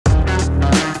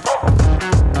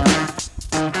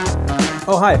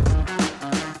Oh, hi.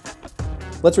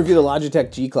 Let's review the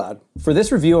Logitech G Cloud. For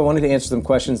this review, I wanted to answer some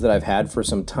questions that I've had for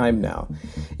some time now.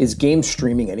 Is game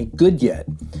streaming any good yet?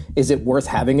 Is it worth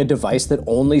having a device that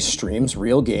only streams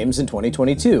real games in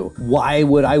 2022? Why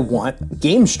would I want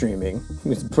game streaming?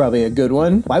 It's probably a good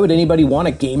one. Why would anybody want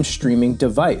a game streaming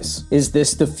device? Is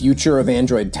this the future of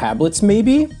Android tablets,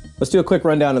 maybe? Let's do a quick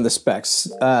rundown of the specs.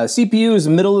 CPU is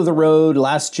middle of the road,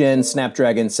 last gen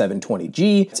Snapdragon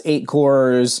 720G. It's 8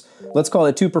 cores. Let's call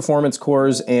it 2 performance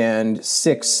cores and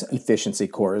 6 efficiency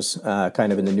cores,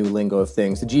 kind of in the new lingo of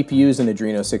things. The GPU is an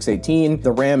Adreno 618.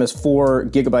 The RAM is 4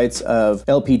 gigabytes of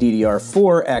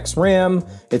LPDDR4X RAM.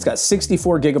 It's got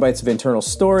 64 gigabytes of internal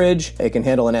storage. It can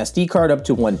handle an SD card up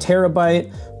to 1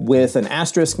 terabyte with an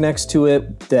asterisk next to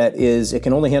it that is, it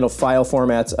can only handle file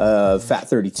formats of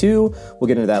FAT32. We'll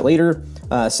get into that later.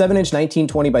 7-inch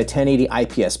 1920 by 1080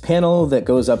 IPS panel that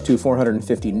goes up to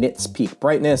 450 nits peak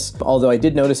brightness. Although I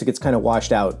did notice it gets kind of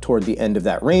washed out toward the end of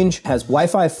that range. Has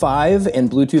Wi-Fi 5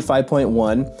 and Bluetooth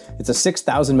 5.1. It's a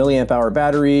 6,000 milliamp hour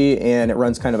battery and it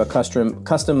runs kind of a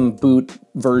custom boot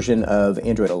version of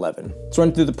Android 11. Let's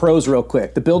run through the pros real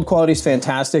quick. The build quality is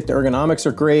fantastic. The ergonomics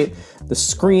are great. The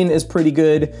screen is pretty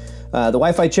good. The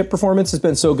Wi-Fi chip performance has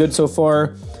been so good so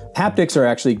far. Haptics are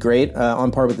actually great,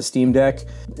 on par with the Steam Deck.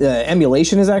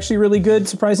 Emulation is actually really good,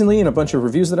 surprisingly, in a bunch of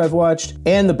reviews that I've watched.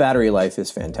 And the battery life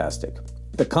is fantastic.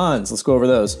 The cons, let's go over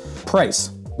those.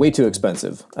 Price, way too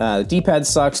expensive. The D-pad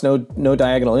sucks, no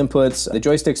diagonal inputs. The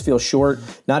joysticks feel short,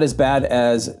 not as bad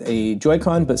as a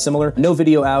Joy-Con, but similar. No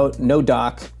video out, no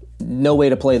dock. No way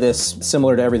to play this,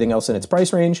 similar to everything else in its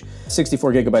price range.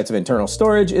 64 gigabytes of internal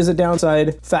storage is a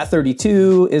downside.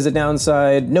 FAT32 is a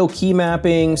downside. No key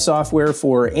mapping software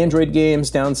for Android games,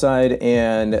 downside,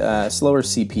 and slower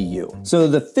CPU. So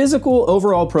the physical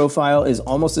overall profile is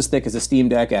almost as thick as a Steam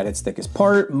Deck at its thickest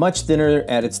part, much thinner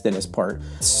at its thinnest part.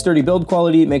 Sturdy build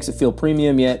quality makes it feel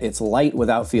premium, yet it's light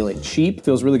without feeling cheap.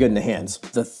 Feels really good in the hands.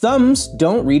 The thumbs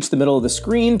don't reach the middle of the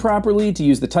screen properly to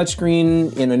use the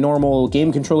touchscreen in a normal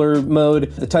game controller mode.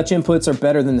 The touch inputs are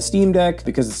better than the Steam Deck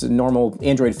because it's a normal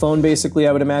Android phone, basically,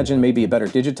 I would imagine, maybe a better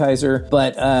digitizer,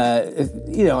 but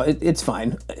you know, it's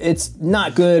fine. It's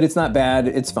not good, it's not bad,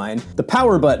 it's fine. The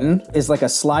power button is like a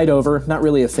slide over, not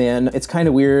really a fan. It's kind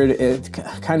of weird, it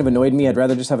kind of annoyed me. I'd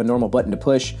rather just have a normal button to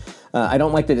push. I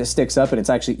don't like that it sticks up and it's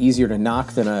actually easier to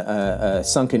knock than a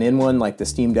sunken in one like the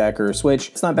Steam Deck or Switch.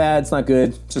 It's not bad, it's not good,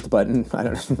 it's just a button. I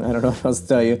don't know what else to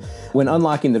tell you. When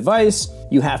unlocking the device,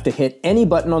 you have to hit any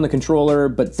button on the controller,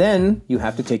 but then you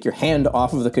have to take your hand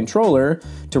off of the controller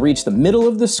to reach the middle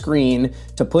of the screen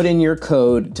to put in your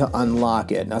code to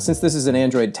unlock it. Now, since this is an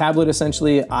Android tablet,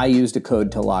 essentially, I used a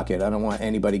code to lock it. I don't want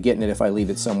anybody getting it if I leave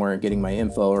it somewhere and getting my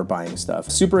info or buying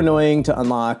stuff. Super annoying to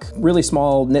unlock. Really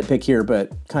small nitpick here,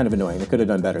 but kind of annoying. They could have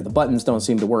done better. The buttons don't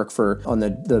seem to work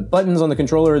the buttons on the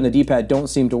controller and the D-pad don't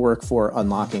seem to work for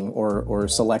unlocking or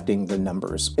selecting the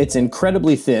numbers. It's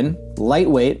incredibly thin,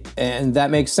 lightweight, and that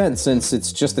makes sense since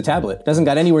it's just a tablet. It doesn't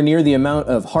got anywhere near the amount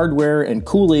of hardware and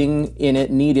cooling in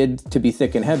it needed to be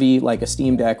thick and heavy like a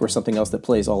Steam Deck or something else that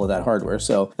plays all of that hardware,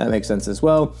 so that makes sense as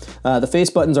well. The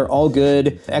face buttons are all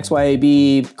good.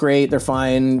 XYAB, great, they're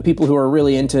fine. People who are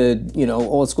really into, you know,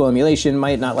 old school emulation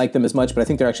might not like them as much, but I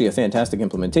think they're actually a fantastic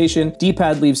implementation.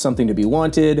 D-pad leaves something to be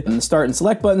wanted. And the start and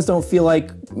select buttons don't feel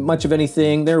like much of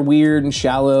anything. They're weird and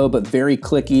shallow, but very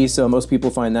clicky, so most people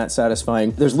find that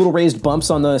satisfying. There's little raised bumps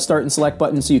on the start and select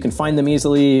buttons, so you can find them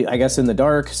easily, I guess, in the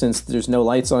dark, since there's no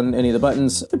lights on any of the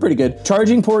buttons. They're pretty good.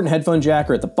 Charging port and headphone jack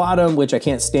are at the bottom, which I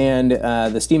can't stand.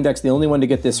 The Steam Deck's the only one to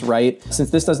get this right.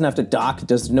 Since this doesn't have to dock,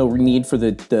 there's no need for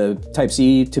the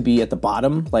Type-C to be at the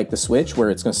bottom, like the Switch, where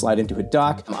it's gonna slide into a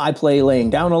dock. I play laying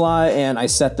down a lot, and I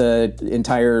set the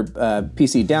entire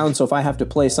PC down, so if I have to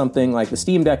play something like the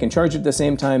Steam Deck and charge it at the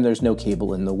same time, there's no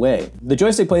cable in the way. The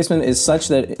joystick placement is such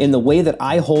that in the way that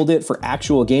I hold it for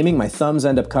actual gaming, my thumbs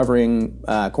end up covering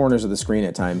corners of the screen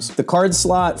at times. The card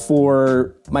slot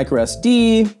for micro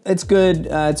SD, it's good,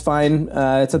 it's fine.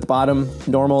 It's at the bottom,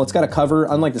 normal. It's got a cover,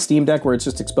 unlike the Steam Deck where it's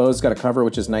just exposed. It's got a cover,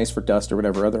 which is nice for dust or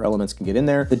whatever other elements can get in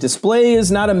there. The display is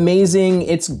not amazing.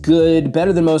 It's good,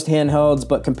 better than most handhelds,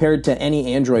 but compared to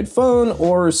any Android phone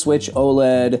or Switch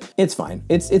OLED, it's fine.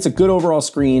 It's a good overall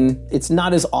screen. It's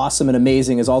not as awesome and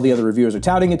amazing as all the other reviewers are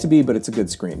touting it to be, but it's a good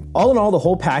screen. All in all, the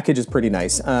whole package is pretty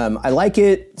nice. I like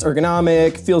it. It's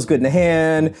ergonomic, feels good in the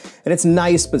hand, and it's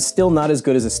nice, but still not as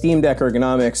good as a Steam Deck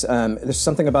ergonomics. There's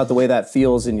something about the way that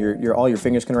feels and all your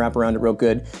fingers can wrap around it real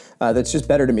good. That's just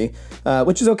better to me,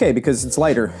 which is okay because it's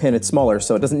lighter and it's smaller,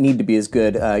 so it doesn't need to be as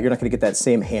good. You're not gonna get that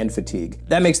same hand fatigue.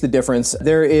 That makes the difference.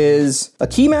 There is a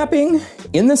key mapping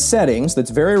in the settings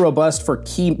that's very robust for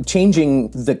changing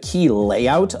the key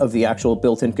layout of the actual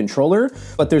built-in controller,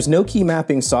 but there's no key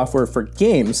mapping software for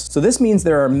games. So this means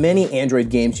there are many Android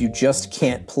games you just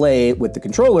can't play with the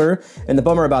controller, and the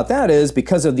bummer about that is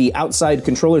because of the outside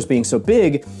controllers being so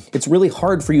big, it's really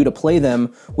hard for you to play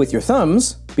them with your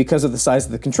thumbs because of the size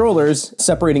of the controllers,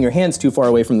 separating your hands too far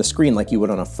away from the screen like you would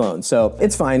on a phone. So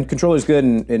it's fine, controller's good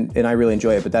and I really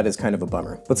enjoy it, but that is kind of a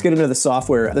bummer. Let's get into the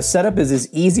software. The setup is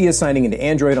as easy as signing into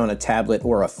Android on a tablet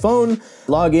or a phone.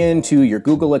 Log in to your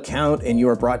Google account and you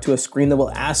are brought to a screen that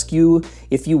will ask you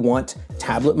if you want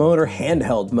tablet mode or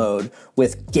handheld mode,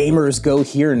 with gamers go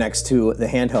here next to the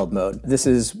handheld mode. This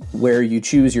is where you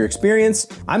choose your experience.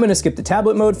 I'm gonna skip the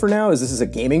tablet mode for now as this is a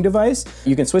gaming device.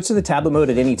 You can switch to the tablet mode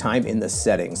at any time in the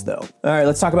settings though. All right,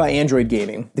 let's talk about Android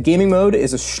gaming. The gaming mode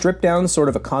is a stripped down sort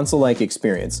of a console-like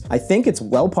experience. I think it's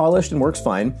well polished and works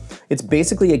fine. It's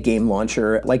basically a game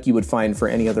launcher like you would find for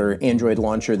any other Android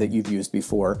launcher that you've used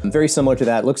before. Very similar to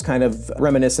that, looks kind of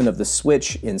reminiscent of the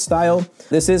Switch in style.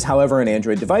 This is, however, an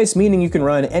Android device, meaning you can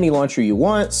run any launcher you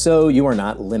want, so you are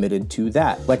not limited to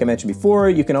that. Like I mentioned before,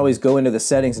 you can always go into the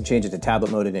settings and change it to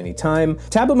tablet mode at any time.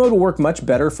 Tablet mode will work much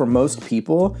better for most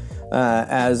people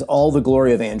as all the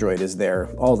glory of Android is there.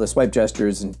 All the swipe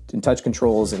gestures and touch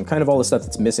controls and kind of all the stuff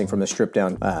that's missing from the stripped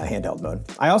down handheld mode.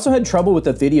 I also had trouble with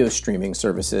the video streaming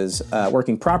services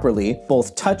working properly.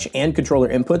 Both touch and controller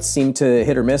inputs seem to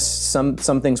hit or miss. Some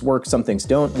things work, some things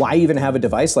don't. Why even have a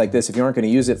device like this if you aren't going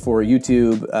to use it for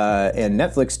YouTube and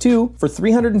Netflix too? For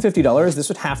 $350, this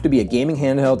would have to be a gaming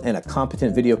handheld and a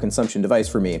competent video consumption device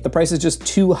for me. The price is just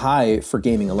too high for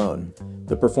gaming alone.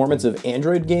 The performance of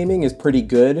Android gaming is pretty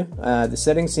good. The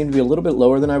settings seem to be a little bit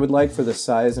lower than I would like for the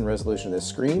size and resolution of the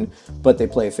screen, but they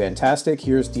play fantastic.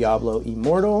 Here's Diablo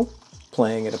Immortal,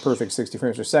 playing at a perfect 60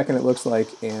 frames per second, it looks like,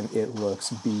 and it looks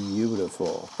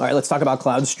beautiful. All right, let's talk about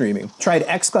cloud streaming. Tried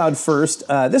xCloud first.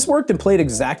 This worked and played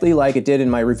exactly like it did in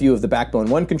my review of the Backbone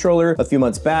 1 controller a few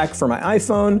months back for my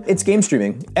iPhone. It's game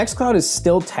streaming. xCloud is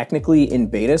still technically in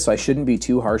beta, so I shouldn't be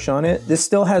too harsh on it. This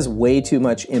still has way too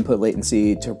much input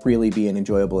latency to really be an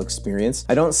enjoyable experience.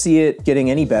 I don't see it getting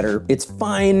any better. It's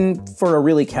fine for a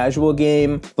really casual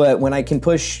game, but when I can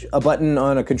push a button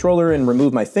on a controller and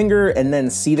remove my finger and then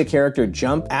see the character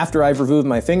jump after I've removed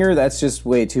my finger, that's just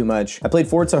way too much. I played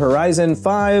Forza Horizon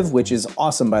 5, which is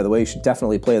awesome, by the way. You should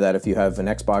definitely play that if you have an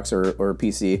Xbox or a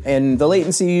PC. And the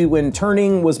latency when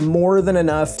turning was more than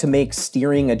enough to make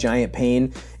steering a giant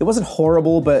pain. It wasn't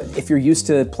horrible, but if you're used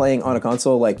to playing on a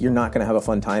console, like, you're not gonna have a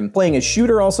fun time. Playing a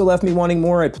shooter also left me wanting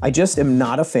more. I just am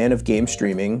not a fan of game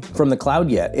streaming from the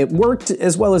cloud yet. It worked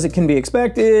as well as it can be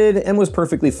expected and was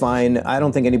perfectly fine. I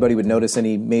don't think anybody would notice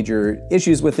any major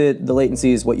issues with it. The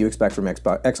latency is what you expect from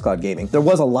xCloud gaming. There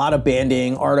was a lot of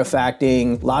banding,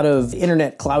 artifacting, a lot of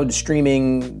internet cloud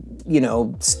streaming, you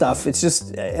know, stuff. It's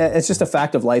just a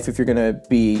fact of life if you're gonna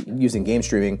be using game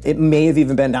streaming. It may have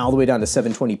even been all the way down to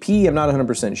 720p, I'm not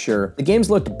 100% sure. The games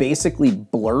looked basically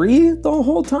blurry the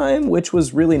whole time, which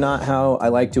was really not how I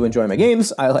like to enjoy my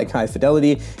games. I like high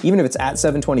fidelity. Even if it's at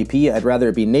 720p, I'd rather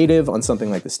it be native on something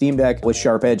like the Steam Deck with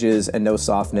sharp edges and no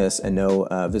softness and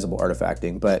no visible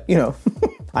artifacting, but you know,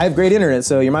 I have great internet,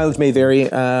 so your mileage may vary,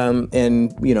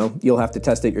 and you know, you'll have to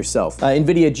test it yourself.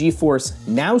 NVIDIA GeForce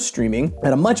Now streaming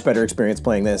had a much better experience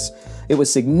playing this. It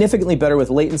was significantly better with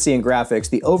latency and graphics.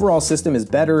 The overall system is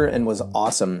better and was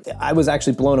awesome. I was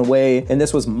actually blown away, and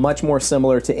this was much more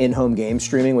similar to in-home game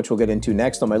streaming, which we'll get into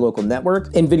next on my local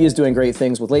network. NVIDIA's doing great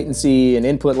things with latency and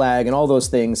input lag and all those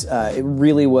things. It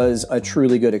really was a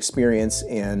truly good experience,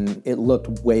 and it looked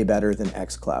way better than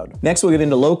xCloud. Next, we'll get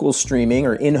into local streaming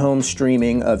or in-home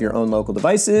streaming of your own local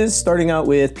devices, starting out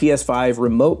with PS5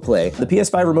 Remote Play. The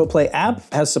PS5 Remote Play app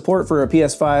has support for a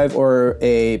PS5 or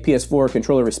a PS4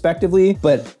 controller respectively,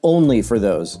 but only for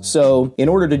those. So in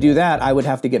order to do that, I would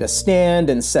have to get a stand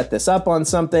and set this up on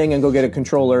something and go get a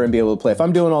controller and be able to play. If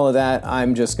I'm doing all of that,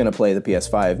 I'm just gonna play the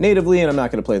PS5 natively, and I'm not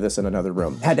gonna play this in another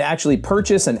room. Had to actually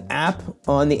purchase an app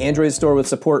on the Android store with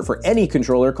support for any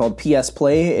controller called PS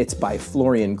Play. It's by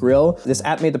Florian Grill. This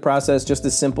app made the process just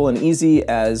as simple and easy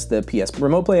as the PS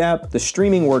Remote Play app. The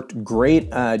streaming worked great,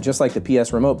 just like the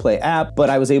PS Remote Play app, but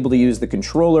I was able to use the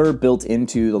controller built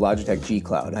into the Logitech G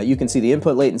Cloud. You can see the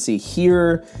input latency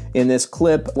here in this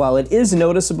clip, while it is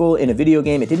noticeable in a video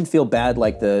game, it didn't feel bad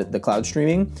like the cloud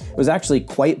streaming. It was actually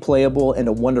quite playable and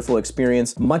a wonderful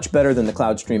experience, much better than the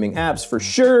cloud streaming apps for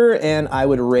sure, and I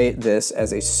would rate this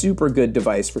as a super good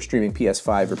device for streaming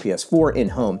PS5 or PS4 in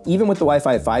home. Even with the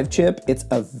Wi-Fi 5 chip, it's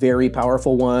a very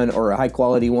powerful one or a high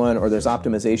quality one, or there's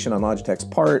optimization on Logitech's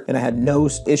part, and I had no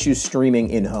issues streaming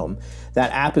in home.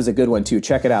 That app is a good one too.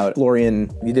 Check it out. Florian,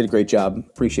 you did a great job.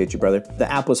 Appreciate you, brother. The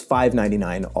app was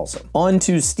 $5.99 also. On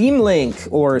to Steam Link,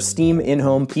 or Steam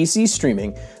in-home PC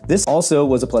streaming. This also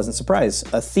was a pleasant surprise.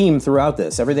 A theme throughout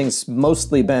this. Everything's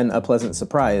mostly been a pleasant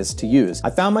surprise to use. I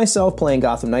found myself playing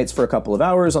Gotham Knights for a couple of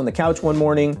hours on the couch one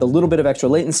morning. The little bit of extra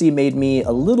latency made me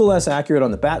a little less accurate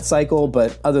on the bat cycle,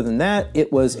 but other than that,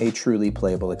 it was a truly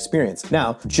playable experience.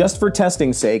 Now, just for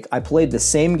testing's sake, I played the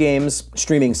same games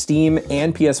streaming Steam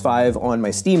and PS5 on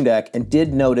my Steam Deck, and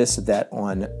did notice that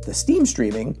on the Steam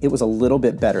streaming, it was a little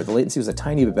bit better. The latency was a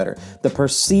tiny bit better. The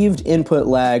perceived input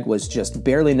lag was just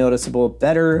barely noticeable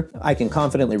better. I can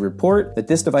confidently report that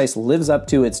this device lives up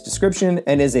to its description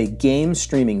and is a game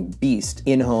streaming beast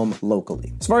in-home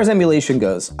locally. As far as emulation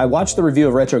goes, I watched the review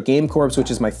of Retro Game Corps, which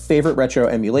is my favorite retro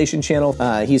emulation channel.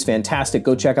 He's fantastic.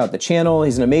 Go check out the channel.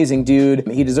 He's an amazing dude.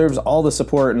 He deserves all the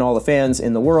support and all the fans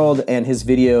in the world, and his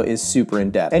video is super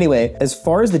in-depth. Anyway, as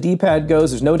far as the D-pad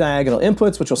goes, there's no diagonal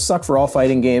inputs, which will suck for all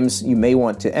fighting games you may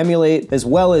want to emulate, as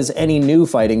well as any new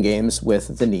fighting games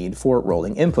with the need for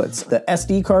rolling inputs. The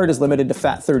SD card is limited to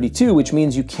FAT32, which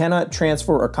means you cannot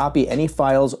transfer or copy any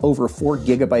files over 4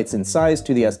 gigabytes in size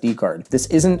to the SD card. This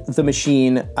isn't the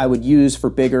machine I would use for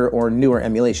bigger or newer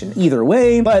emulation either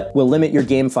way, but will limit your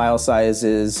game file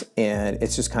sizes, and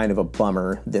it's just kind of a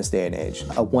bummer this day and age.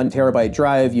 A 1 terabyte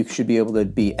drive, you should be able to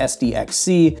be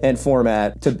SDXC and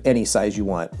format to any size you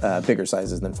want. Bigger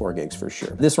sizes than 4 gigs for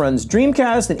sure. This runs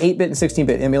Dreamcast and 8-bit and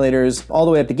 16-bit emulators all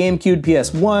the way up to GameCube,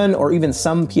 PS1, or even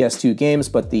some PS2 games,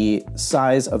 but the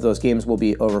size of those games will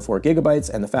be over 4 gigabytes,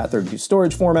 and the FAT32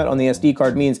 storage format on the SD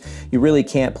card means you really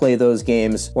can't play those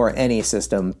games or any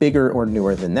system bigger or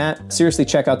newer than that. Seriously,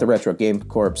 check out the Retro Game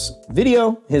Corps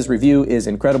video. His review is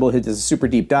incredible. He does a super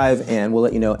deep dive, and we'll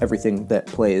let you know everything that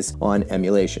plays on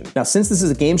emulation. Now, since this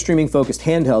is a game streaming focused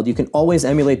handheld, you can always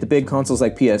emulate the big consoles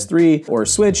like PS3 or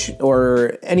Switch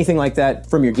or anything like that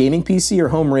from your gaming PC or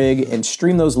home rig, and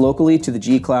stream those locally to the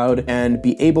G Cloud and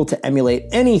be able to emulate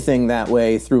anything that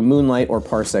way through Moonlight or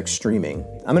Parsec streaming.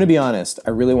 I'm gonna be honest,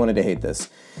 I really wanted to hate this.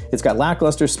 It's got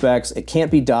lackluster specs, it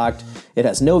can't be docked, it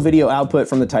has no video output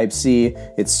from the Type-C,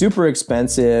 it's super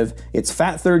expensive, it's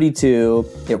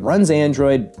FAT32, it runs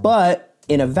Android, but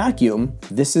in a vacuum,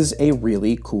 this is a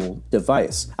really cool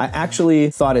device. I actually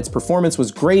thought its performance was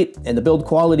great, and the build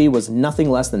quality was nothing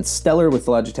less than stellar, with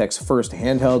Logitech's first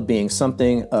handheld being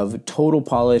something of total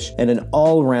polish and an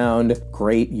all-round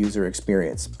great user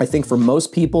experience. I think for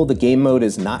most people, the game mode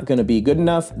is not gonna be good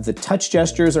enough. The touch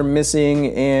gestures are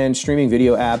missing, and streaming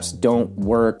video apps don't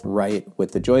work right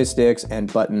with the joysticks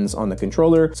and buttons on the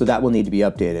controller, so that will need to be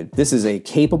updated. This is a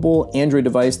capable Android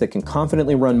device that can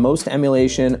confidently run most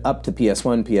emulation up to PS1,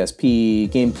 PSP,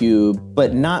 GameCube,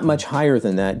 but not much higher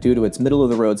than that due to its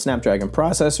middle-of-the-road Snapdragon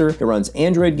processor. It runs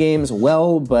Android games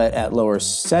well, but at lower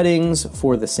settings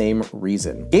for the same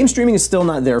reason. Game streaming is still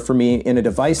not there for me in a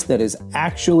device that is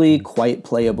actually quite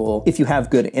playable if you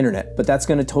have good internet, but that's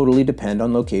gonna totally depend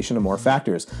on location and more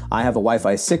factors. I have a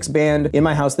Wi-Fi 6 band in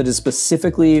my house that is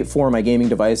specifically for my gaming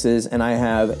devices, and I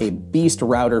have a beast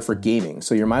router for gaming,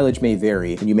 so your mileage may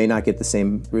vary, and you may not get the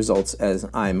same results as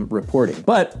I'm reporting.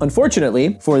 But unfortunately,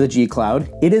 for the G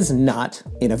Cloud, it is not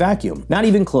in a vacuum, not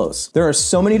even close. There are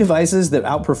so many devices that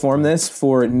outperform this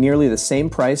for nearly the same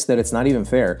price that it's not even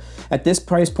fair. At this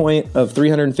price point of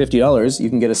 $350, you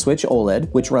can get a Switch OLED,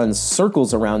 which runs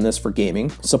circles around this for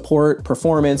gaming, support,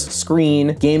 performance,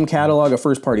 screen, game catalog of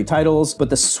first-party titles, but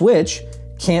the Switch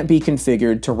can't be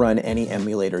configured to run any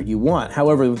emulator you want.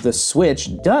 However, the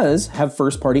Switch does have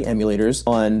first-party emulators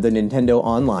on the Nintendo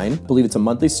Online. I believe it's a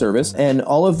monthly service, and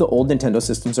all of the old Nintendo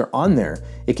systems are on there.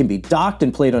 It can be docked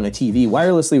and played on a TV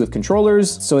wirelessly with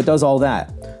controllers, so it does all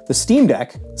that. The Steam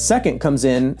Deck, second, comes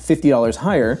in $50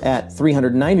 higher at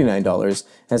 $399,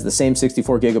 has the same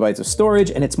 64 gigabytes of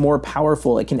storage, and it's more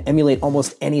powerful. It can emulate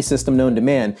almost any system known to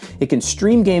man. It can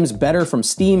stream games better from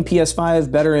Steam,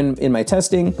 PS5, better in my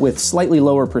testing, with slightly lower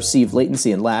lower perceived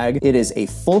latency and lag. It is a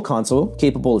full console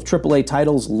capable of AAA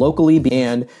titles locally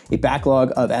and a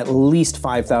backlog of at least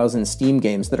 5,000 Steam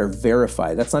games that are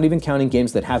verified. That's not even counting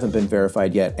games that haven't been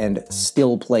verified yet and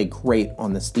still play great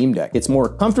on the Steam Deck. It's more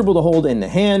comfortable to hold in the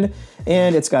hand,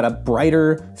 and it's got a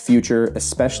brighter future,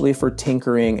 especially for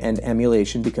tinkering and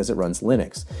emulation because it runs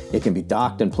Linux. It can be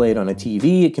docked and played on a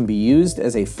TV. It can be used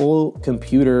as a full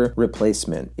computer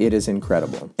replacement. It is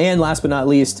incredible. And last but not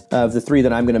least, of the three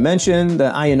that I'm going to mention,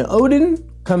 the AYN Odin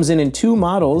comes in two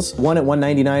models, one at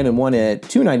 $199 and one at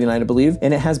 $299, I believe,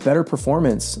 and it has better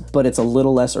performance, but it's a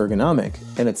little less ergonomic,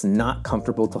 and it's not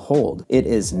comfortable to hold. It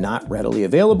is not readily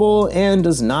available and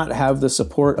does not have the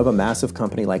support of a massive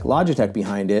company like Logitech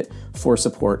behind it for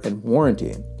support and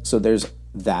warranty. So there's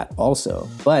that also,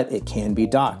 but it can be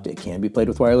docked. It can be played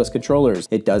with wireless controllers.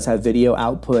 It does have video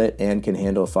output and can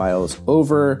handle files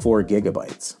over 4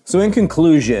 gigabytes. So in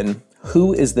conclusion,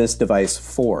 who is this device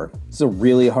for? It's a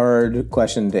really hard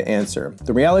question to answer.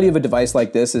 The reality of a device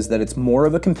like this is that it's more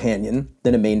of a companion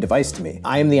than a main device to me.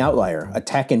 I am the outlier, a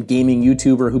tech and gaming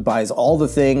YouTuber who buys all the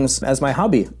things as my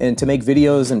hobby and to make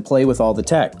videos and play with all the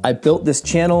tech. I built this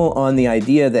channel on the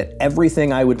idea that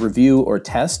everything I would review or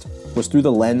test was through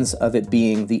the lens of it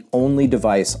being the only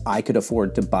device I could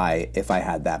afford to buy if I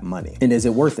had that money. And is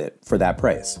it worth it for that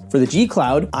price? For the G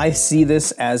Cloud, I see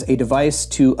this as a device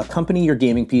to accompany your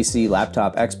gaming PC,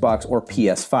 laptop, Xbox, or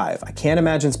PS5. I can't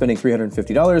imagine spending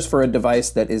 $350 for a device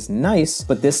that is nice,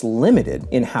 but this limited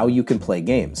in how you can play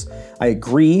games. I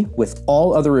agree with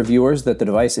all other reviewers that the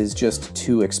device is just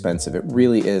too expensive. It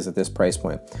really is at this price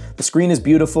point. The screen is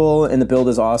beautiful and the build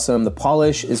is awesome. The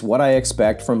polish is what I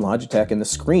expect from Logitech, and the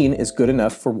screen is good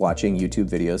enough for watching YouTube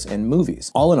videos and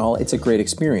movies. All in all, it's a great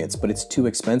experience, but it's too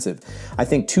expensive. I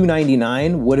think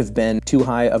 $299 would have been too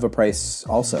high of a price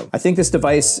also. I think this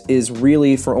device is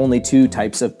really for only two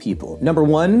types of people. Number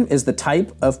one is the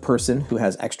type of person who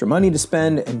has extra money to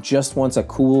spend and just wants a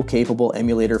cool, capable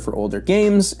emulator for older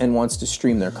games and wants to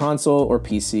stream their console or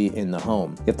PC in the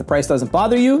home. If the price doesn't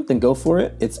bother you, then go for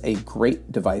it. It's a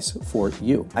great device for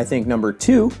you. I think number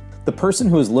two, the person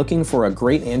who is looking for a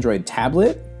great Android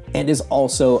tablet and is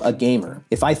also a gamer.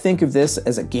 If I think of this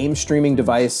as a game streaming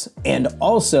device and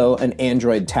also an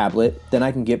Android tablet, then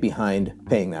I can get behind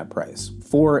paying that price.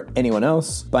 For anyone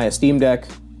else, buy a Steam Deck,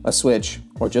 a Switch,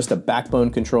 or just a backbone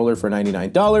controller for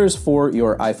 $99 for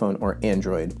your iPhone or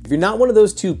Android. If you're not one of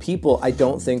those two people, I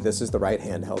don't think this is the right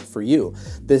handheld for you.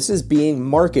 This is being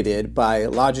marketed by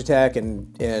Logitech and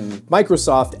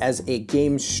Microsoft as a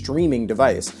game streaming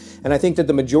device. And I think that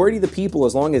the majority of the people,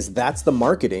 as long as that's the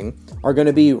marketing, are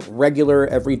gonna be regular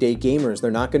everyday gamers.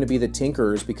 They're not gonna be the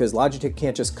tinkerers, because Logitech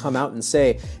can't just come out and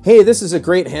say, hey, this is a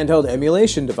great handheld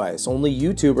emulation device. Only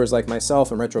YouTubers like myself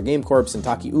and Retro Game Corps and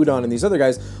Taki Udon and these other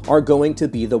guys are going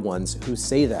to be the ones who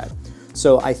say that.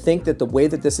 So I think that the way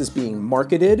that this is being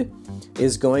marketed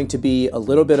is going to be a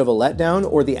little bit of a letdown,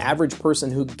 or the average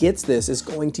person who gets this is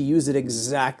going to use it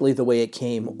exactly the way it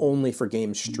came, only for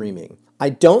game streaming. I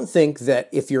don't think that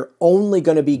if you're only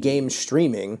going to be game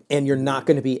streaming and you're not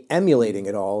going to be emulating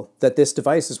at all, that this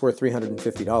device is worth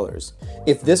 $350.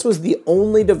 If this was the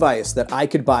only device that I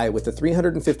could buy with the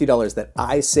 $350 that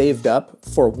I saved up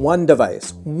for one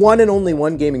device, one and only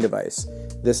one gaming device,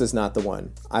 this is not the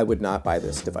one. I would not buy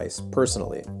this device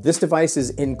personally. This device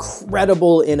is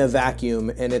incredible in a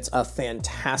vacuum, and it's a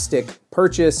fantastic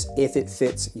purchase if it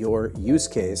fits your use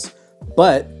case,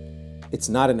 but it's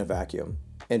not in a vacuum.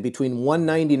 And between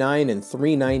 $199 and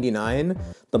 $399,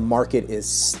 the market is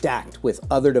stacked with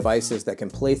other devices that can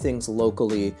play things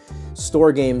locally,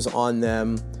 store games on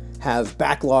them, have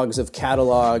backlogs of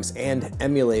catalogs, and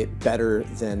emulate better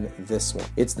than this one.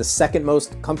 It's the second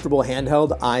most comfortable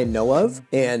handheld I know of,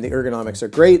 and the ergonomics are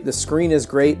great, the screen is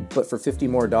great, but for $50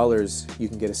 more, you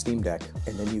can get a Steam Deck,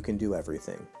 and then you can do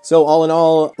everything. So all in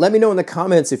all, let me know in the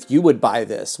comments if you would buy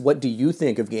this. What do you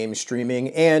think of game streaming,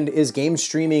 and is game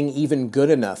streaming even good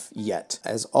enough yet?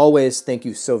 As always, thank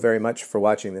you so very much for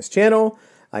watching this channel.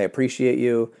 I appreciate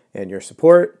you and your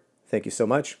support. Thank you so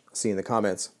much. See you in the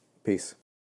comments. Peace.